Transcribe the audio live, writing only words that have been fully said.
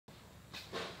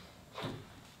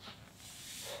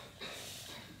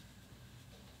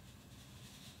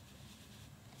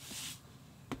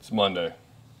It's Monday.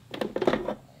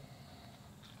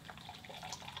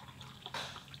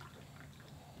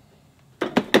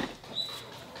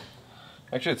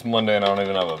 Actually, it's Monday and I don't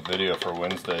even have a video for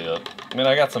Wednesday yet. I mean,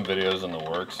 I got some videos in the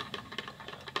works,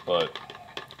 but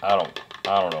I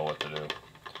don't know what to do.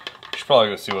 I should probably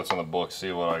go see what's in the book,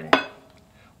 see what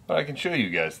I can show you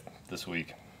guys this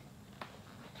week.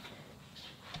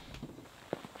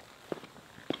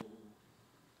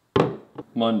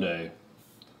 Monday,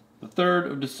 the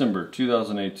 3rd of December,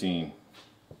 2018. I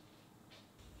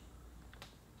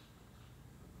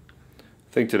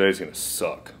think today's gonna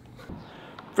suck.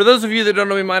 For those of you that don't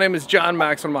know me, my name is John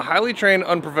Maxwell. I'm a highly trained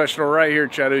unprofessional right here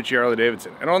at Chattahoochee Harley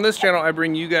Davidson. And on this channel, I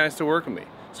bring you guys to work with me.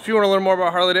 So if you want to learn more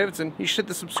about Harley Davidson, you should hit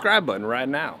the subscribe button right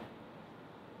now.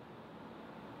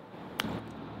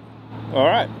 All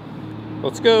right,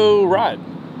 let's go ride.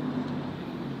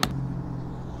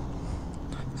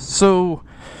 So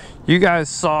you guys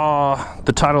saw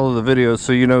the title of the video,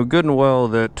 so you know good and well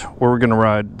that we're gonna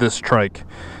ride this trike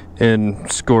in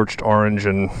scorched orange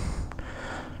and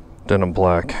denim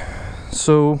black.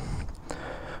 So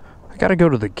I gotta go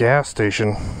to the gas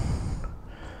station.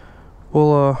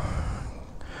 We'll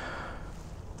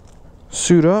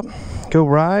suit up, go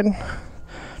ride,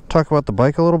 talk about the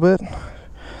bike a little bit.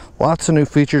 Lots of new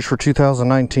features for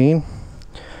 2019.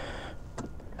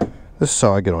 This is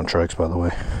how I get on trikes, by the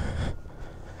way.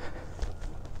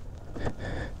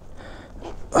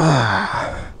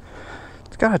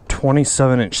 It's got a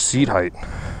 27-inch seat height,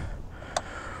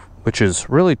 which is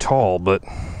really tall, but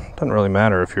doesn't really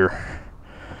matter if you're,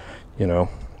 you know,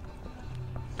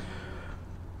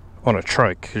 on a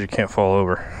trike because you can't fall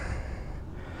over.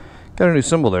 Got a new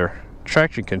symbol there,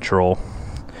 traction control,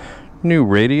 new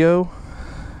radio.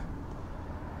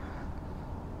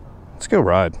 Let's go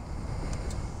ride.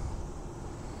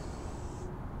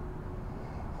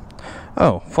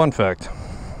 Oh, fun fact.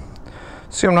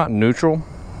 See, I'm not neutral.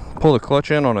 Pull the clutch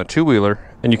in on a two-wheeler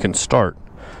and you can start.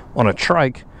 On a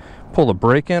trike, pull the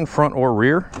brake in, front or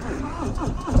rear,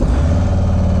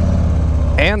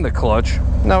 and the clutch.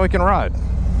 Now we can ride.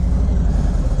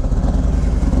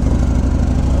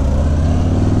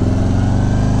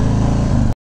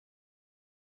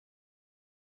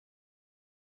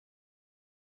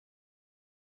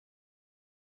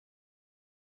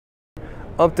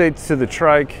 Updates to the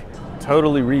trike,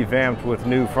 totally revamped with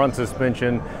new front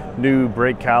suspension, new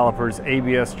brake calipers,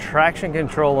 ABS. Traction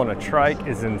control on a trike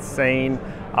is insane.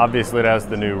 Obviously it has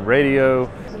the new radio.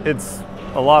 It's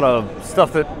a lot of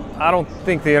stuff that I don't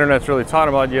think the internet's really talking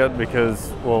about yet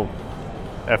because, well,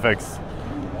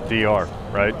 FXDR,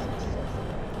 right?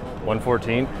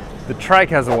 114. The trike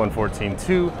has a 114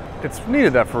 too. It's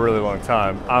needed that for a really long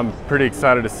time. I'm pretty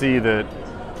excited to see that,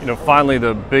 you know, finally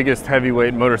the biggest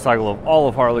heavyweight motorcycle of all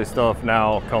of Harley stuff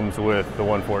now comes with the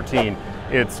 114.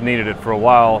 It's needed it for a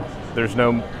while. There's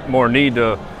no more need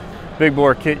to big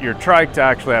bore kit your trike to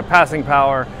actually have passing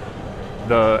power.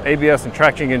 The ABS and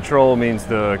traction control means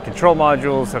the control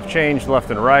modules have changed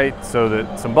left and right so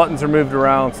that some buttons are moved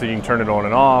around so you can turn it on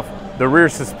and off. The rear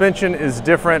suspension is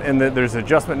different in that there's an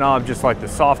adjustment knob just like the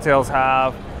Softails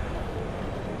have.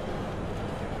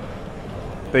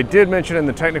 They did mention in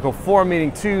the technical forum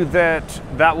meeting too that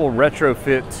that will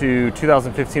retrofit to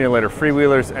 2015 and later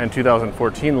freewheelers and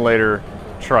 2014 and later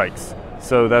trikes.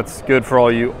 So that's good for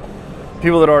all you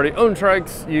people that already own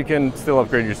trikes. You can still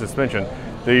upgrade your suspension.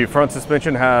 The front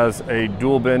suspension has a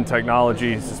dual bend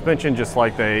technology suspension just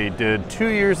like they did 2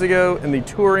 years ago in the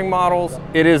touring models.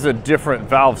 It is a different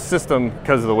valve system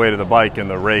because of the weight of the bike and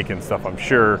the rake and stuff, I'm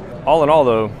sure. All in all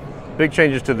though, big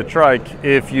changes to the trike.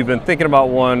 If you've been thinking about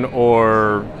one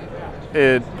or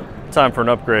it's time for an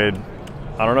upgrade,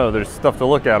 I don't know, there's stuff to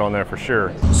look at on there for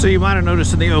sure. So you might have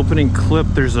noticed in the opening clip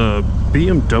there's a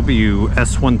BMW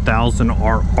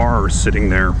S1000RR sitting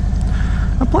there.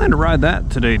 I plan to ride that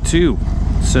today too,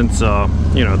 since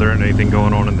you know, there ain't anything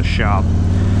going on in the shop.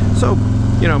 So,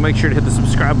 you know, make sure to hit the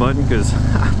subscribe button because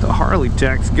the Harley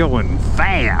tech's going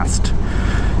fast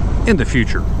in the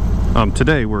future.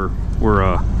 Today we're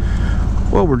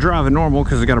driving normal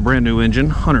because we got a brand new engine,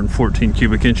 114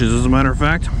 cubic inches as a matter of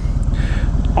fact.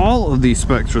 All of these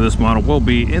specs for this model will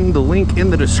be in the link in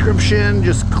the description.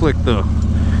 Just click the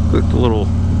little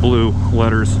blue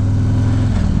letters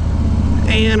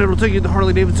and it'll take you to the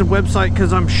Harley Davidson website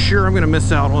because I'm sure I'm going to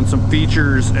miss out on some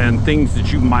features and things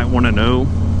that you might want to know.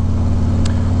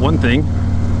 One thing,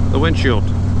 the windshield,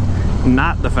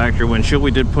 not the factory windshield.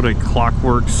 We did put a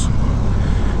Clockworks,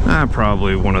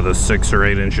 probably one of the 6 or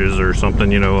 8 inches or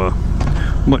something, you know,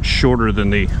 much shorter than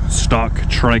the stock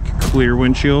trike clear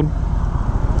windshield,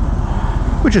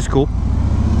 which is cool.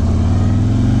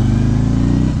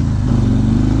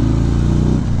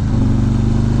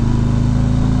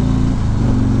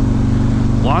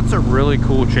 Lots of really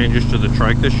cool changes to the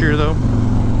trike this year though,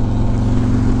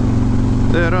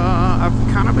 that I've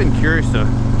kind of been curious to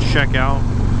check out.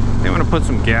 I think I'm gonna put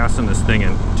some gas in this thing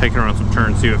and take it around some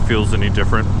turns, see if it feels any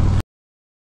different.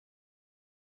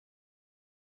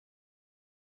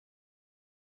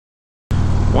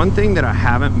 One thing that I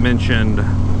haven't mentioned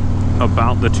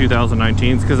about the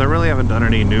 2019s, because I really haven't done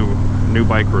any new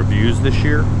bike reviews this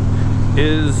year,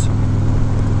 is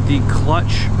the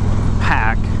clutch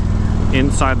pack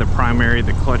inside the primary.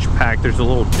 The clutch pack, there's a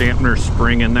little dampener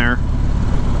spring in there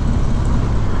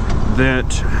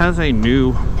that has a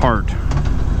new part.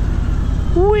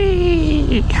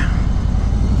 Whee!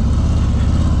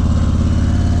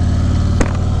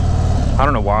 I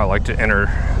don't know why I like to enter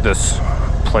this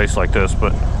place like this,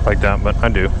 but like that, but I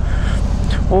do.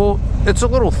 Well, it's a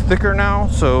little thicker now,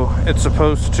 so it's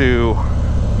supposed to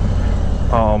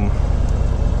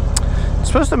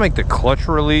make the clutch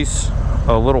release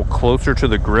a little closer to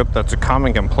the grip. That's a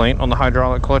common complaint on the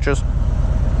hydraulic clutches.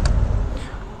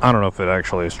 I don't know if it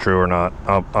actually is true or not.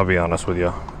 I'll be honest with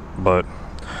you, but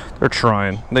they're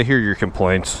trying. They hear your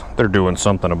complaints. They're doing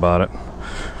something about it.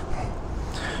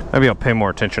 Maybe I'll pay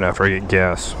more attention after I get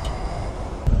gas.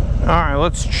 All right,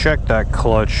 let's check that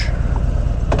clutch.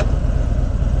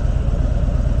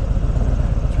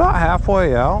 It's about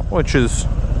halfway out, which is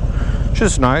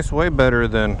just nice. Way better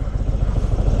than,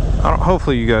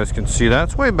 hopefully you guys can see that.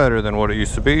 It's way better than what it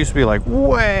used to be. It used to be like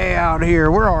way out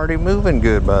here. We're already moving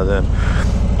good by then.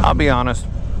 I'll be honest,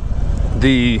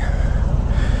 if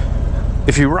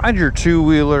you ride your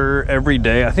two-wheeler every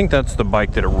day, I think that's the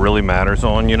bike that it really matters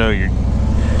on. You know, you're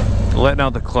letting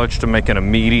out the clutch to make an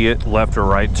immediate left or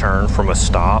right turn from a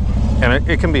stop, and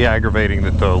it can be aggravating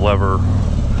that the lever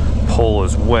pull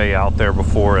is way out there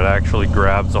before it actually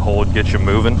grabs the hold and gets you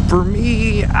moving. For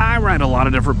me, I ride a lot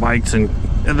of different bikes, and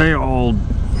they all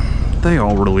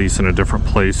release in a different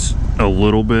place a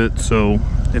little bit, so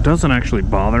it doesn't actually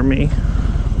bother me.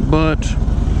 But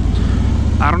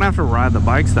I don't have to ride the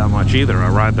bikes that much either. I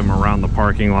ride them around the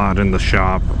parking lot, in the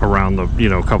shop, around the, you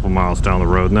know, a couple miles down the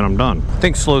road, and then I'm done. I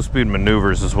think slow speed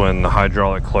maneuvers is when the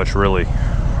hydraulic clutch really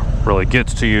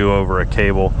gets to you over a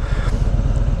cable.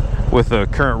 With the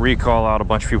current recall out, a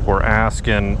bunch of people were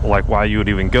asking like why you would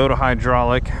even go to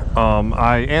hydraulic.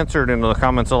 I answered in the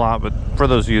comments a lot, but for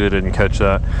those of you that didn't catch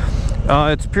that,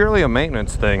 it's purely a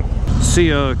maintenance thing.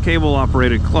 See, a cable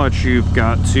operated clutch, you've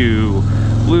got to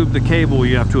lube the cable,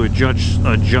 you have to adjust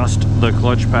the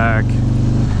clutch pack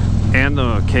and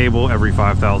the cable every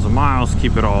 5,000 miles,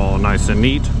 keep it all nice and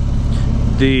neat.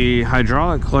 The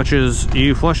hydraulic clutches,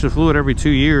 you flush the fluid every 2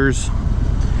 years.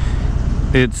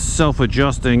 It's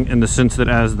self-adjusting in the sense that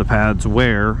as the pads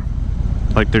wear,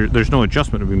 like there's no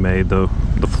adjustment to be made. The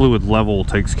fluid level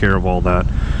takes care of all that,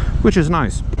 which is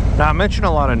nice. Now, I mentioned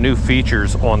a lot of new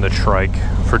features on the trike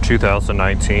for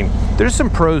 2019. There's some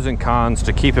pros and cons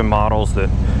to keeping models that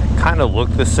kind of look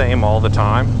the same all the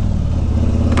time.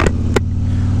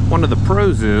 One of the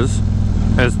pros is,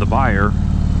 as the buyer,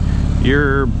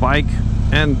 your bike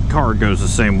and car goes the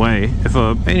same way. If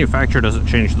a manufacturer doesn't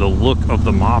change the look of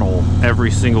the model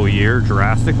every single year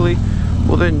drastically,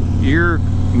 well then your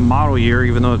model year,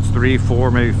 even though it's 3,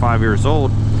 4, maybe 5 years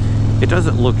old, it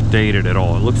doesn't look dated at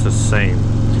all. It looks the same.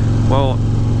 Well,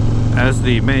 as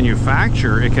the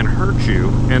manufacturer, it can hurt you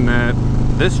in that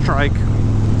this trike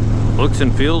looks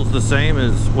and feels the same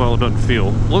as, well, it doesn't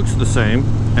feel, looks the same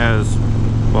as,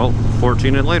 well,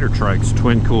 14 and later trikes.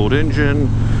 Twin cooled engine,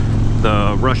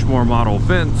 the Rushmore model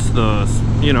vents,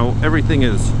 you know, everything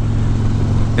is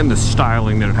in the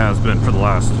styling that it has been for the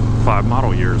last 5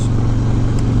 model years.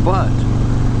 But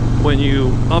when you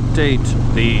update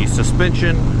the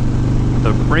suspension,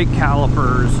 the brake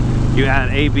calipers, you add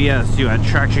ABS, you add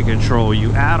traction control,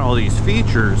 you add all these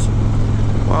features,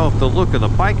 well, if the look of the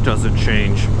bike doesn't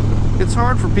change, it's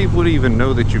hard for people to even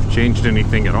know that you've changed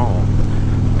anything at all.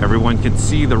 Everyone can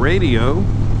see the radio,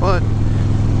 but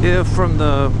if from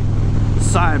the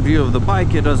side view of the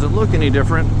bike it doesn't look any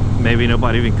different, maybe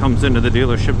nobody even comes into the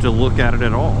dealership to look at it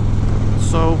at all.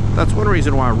 So that's one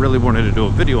reason why I really wanted to do a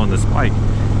video on this bike,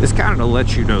 is kind of to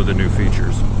let you know the new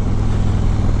features.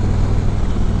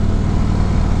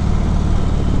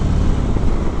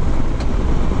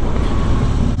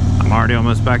 I'm already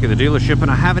almost back at the dealership, and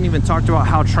I haven't even talked about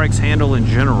how trikes handle in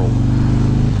general.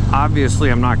 Obviously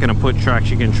I'm not going to put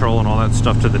traction control and all that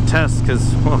stuff to the test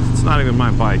because, well, it's not even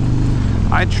my bike.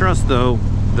 I trust though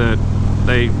that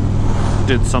they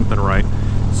did something right.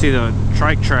 See, the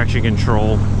trike traction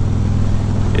control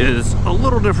is a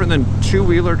little different than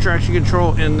two-wheeler traction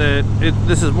control in that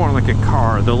this is more like a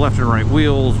car. The left and right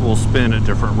wheels will spin at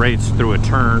different rates through a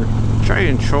turn.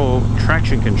 Traction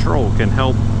control can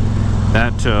help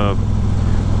that to,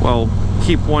 well,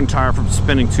 keep one tire from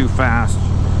spinning too fast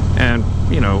and,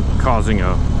 you know, causing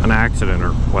an accident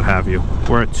or what have you.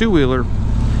 Where a two-wheeler,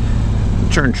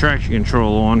 turn traction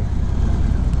control on,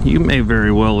 you may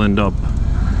very well end up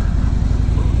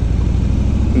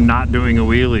not doing a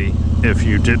wheelie if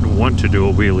you didn't want to do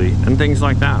a wheelie and things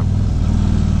like that.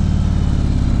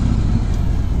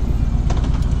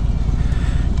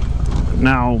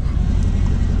 Now,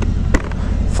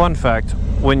 fun fact,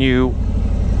 when you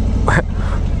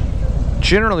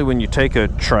generally when you take a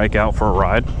trike out for a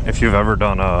ride, if you've ever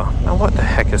done now what the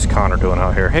heck is Connor doing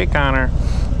out here? Hey Connor.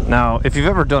 Now, if you've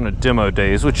ever done a demo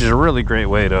days, which is a really great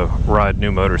way to ride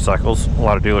new motorcycles, a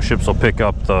lot of dealerships will pick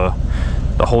up the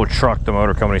whole truck the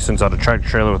motor company sends out, a tractor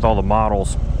trailer with all the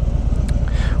models.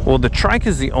 Well, the Trike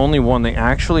is the only one they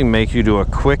actually make you do a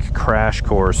quick crash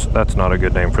course. That's not a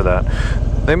good name for that.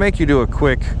 They make you do a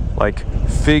quick, like,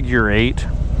 figure 8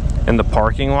 in the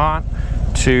parking lot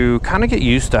to kind of get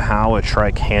used to how a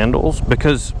Trike handles,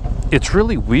 because it's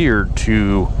really weird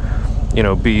to, you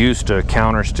know, be used to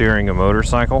counter steering a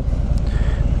motorcycle,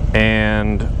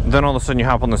 and then all of a sudden you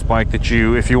hop on this bike that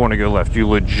you, if you want to go left, you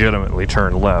legitimately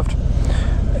turn left.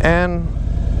 And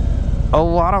a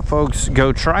lot of folks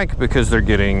go Trike because they're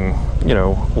getting, you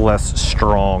know, less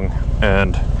strong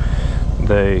and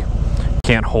they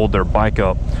can't hold their bike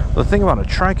up. The thing about a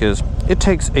Trike is it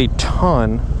takes a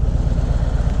ton.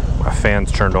 My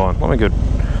fan's turned on. Let me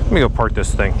go park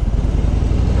this thing.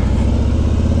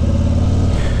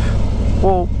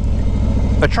 Well,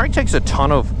 a Trike takes a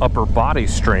ton of upper body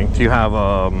strength. You have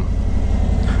a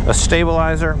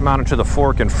stabilizer mounted to the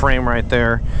fork and frame right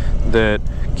there that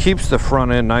keeps the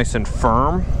front end nice and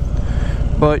firm,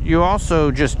 but you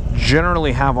also just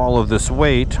generally have all of this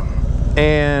weight,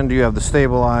 and you have the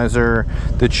stabilizer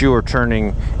that you are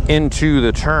turning into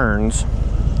the turns.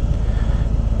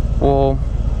 Well,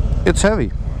 it's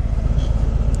heavy.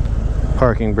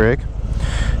 Parking brake.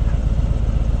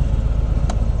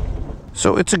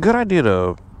 So it's a good idea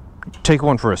to take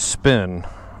one for a spin,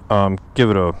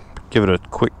 give it a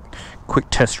quick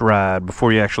test ride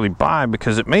before you actually buy,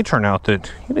 because it may turn out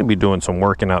that you need to be doing some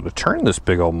working out to turn this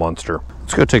big old monster.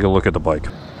 Let's go take a look at the bike.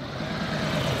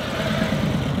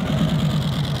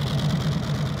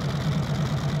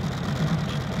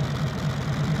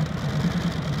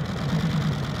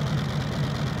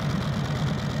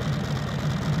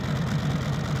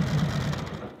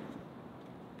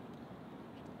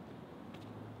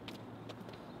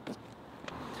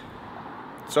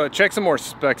 So I checked some more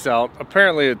specs out.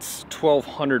 Apparently it's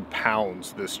 1,200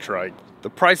 pounds, this trike. The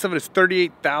price of it is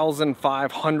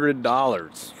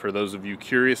 $38,500 for those of you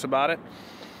curious about it.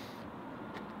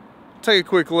 Take a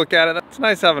quick look at it. It's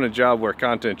nice having a job where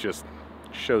content just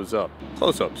shows up.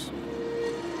 Close-ups.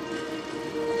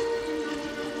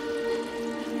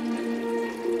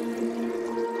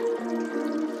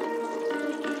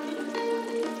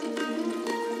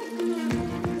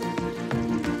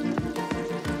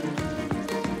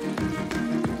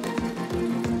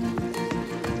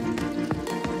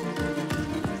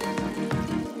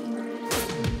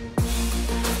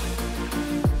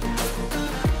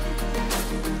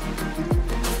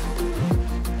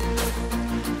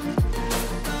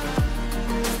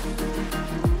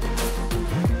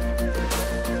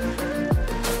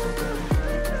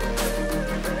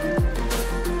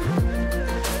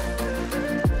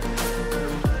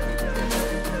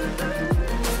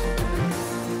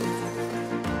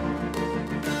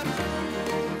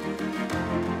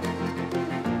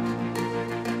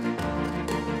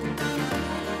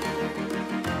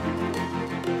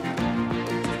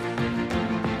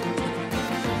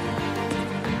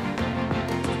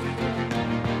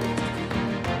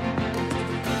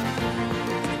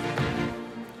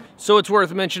 So it's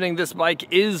worth mentioning this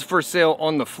bike is for sale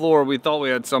on the floor. We thought we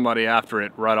had somebody after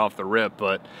it right off the rip,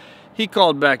 but he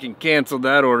called back and canceled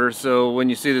that order. So when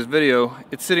you see this video,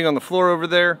 it's sitting on the floor over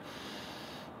there.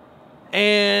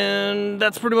 And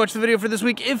that's pretty much the video for this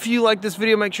week. If you like this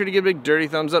video, make sure to give it a big dirty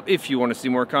thumbs up. If you want to see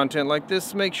more content like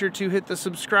this, make sure to hit the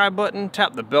subscribe button,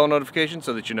 tap the bell notification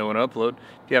so that you know when I upload.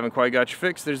 If you haven't quite got your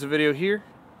fix, there's a video here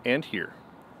and here.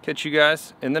 Catch you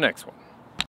guys in the next one.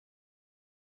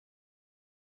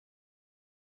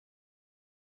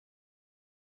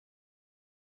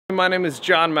 My name is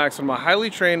John Maxwell. I'm a highly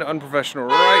trained unprofessional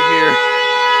right here